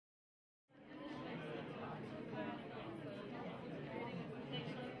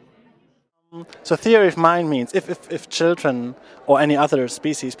So theory of mind means if children or any other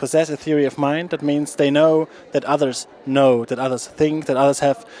species possess a theory of mind, that means they know, that others think, that others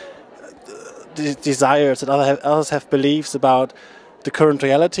have desires, that others have beliefs about the current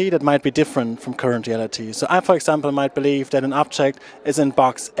reality that might be different from current reality. So I, for example, might believe that an object is in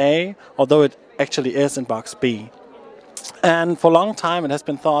box A, although it actually is in box B. And for a long time it has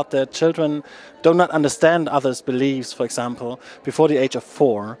been thought that children do not understand others' beliefs, for example, before the age of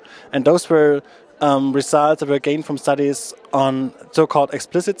 4. And those were results that were gained from studies on so-called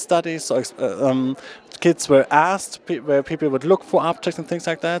explicit studies. So kids were asked where people would look for objects and things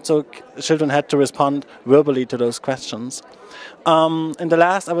like that. So children had to respond verbally to those questions. In the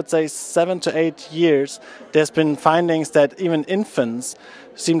last, I would say, 7 to 8 years, there's been findings that even infants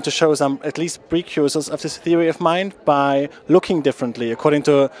seem to show some, at least precursors of this theory of mind by looking differently, according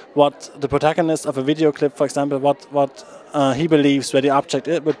to what the protagonist of a video clip, for example, what he believes where the object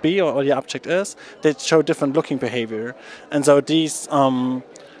would be or the object is. They show different looking behavior. And so these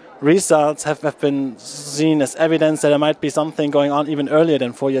results have been seen as evidence that there might be something going on even earlier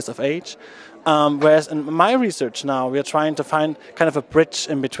than 4 years of age. Whereas in my research now, we are trying to find kind of a bridge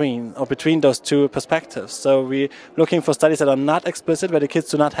in between, or between those two perspectives. So we're looking for studies that are not explicit, where the kids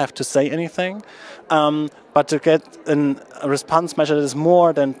do not have to say anything, but to get a response measure that is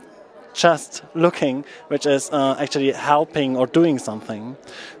more than just looking, which is actually helping or doing something.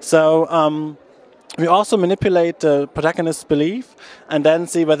 So we also manipulate the protagonist's belief and then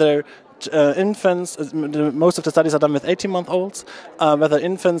see whether infants, most of the studies are done with 18-month-olds, whether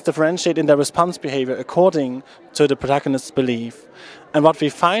infants differentiate in their response behavior according to the protagonist's belief. And what we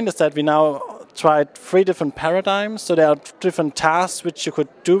find is that we now tried 3 different paradigms, so there are different tasks which you could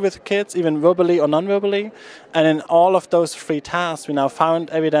do with kids, even verbally or non-verbally, and in all of those 3 tasks we now found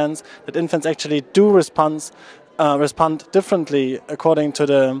evidence that infants actually do respond differently according to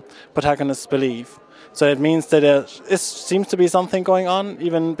the protagonist's belief. So it means that there seems to be something going on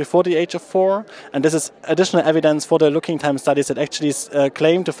even before the age of 4, and this is additional evidence for the looking time studies that actually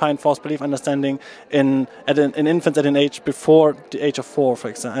claim to find false belief understanding in infants at an age before the age of 4, for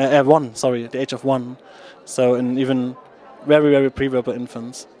example, the age of 1. So in even very, very pre-verbal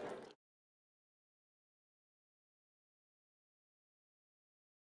infants.